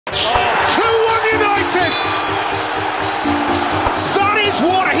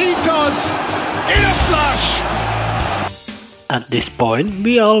At this point,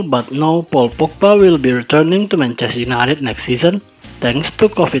 we all but know Paul Pogba will be returning to Manchester United next season. Thanks to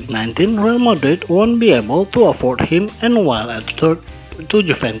COVID-19, Real Madrid won't be able to afford him, and while a third to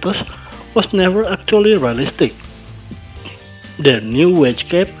Juventus was never actually realistic. Their new wage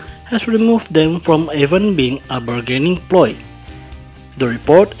cap has removed them from even being a bargaining ploy. The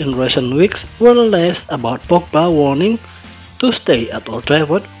report in recent weeks were less about Pogba wanting to stay at Old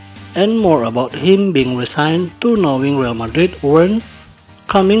Trafford and more about him being resigned to knowing Real Madrid weren't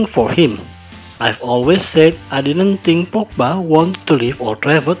coming for him. I've always said I didn't think Pogba wanted to leave Old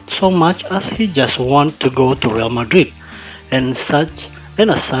Trafford so much as he just wanted to go to Real Madrid, and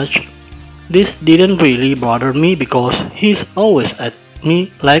as such, this didn't really bother me because he's always at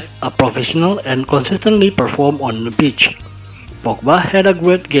me like a professional and consistently performed on the pitch. Pogba had a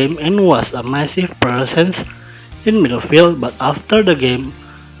great game and was a massive presence in midfield, but after the game,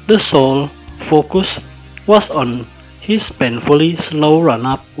 the sole focus was on his painfully slow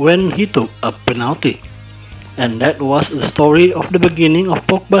run-up when he took a penalty. And that was the story of the beginning of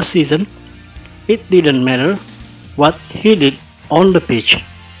Pogba's season. It didn't matter what he did on the pitch.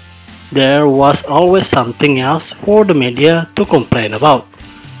 There was always something else for the media to complain about.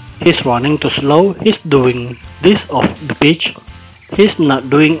 He's running too slow, he's doing this off the pitch, he's not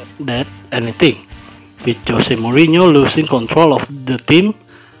doing that anything. With Jose Mourinho losing control of the team,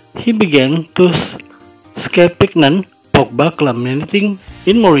 he began to scapegoat Pogba, culminating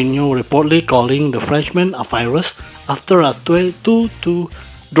in Mourinho reportedly calling the Frenchman a virus after a 2-2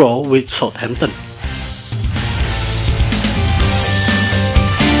 draw with Southampton.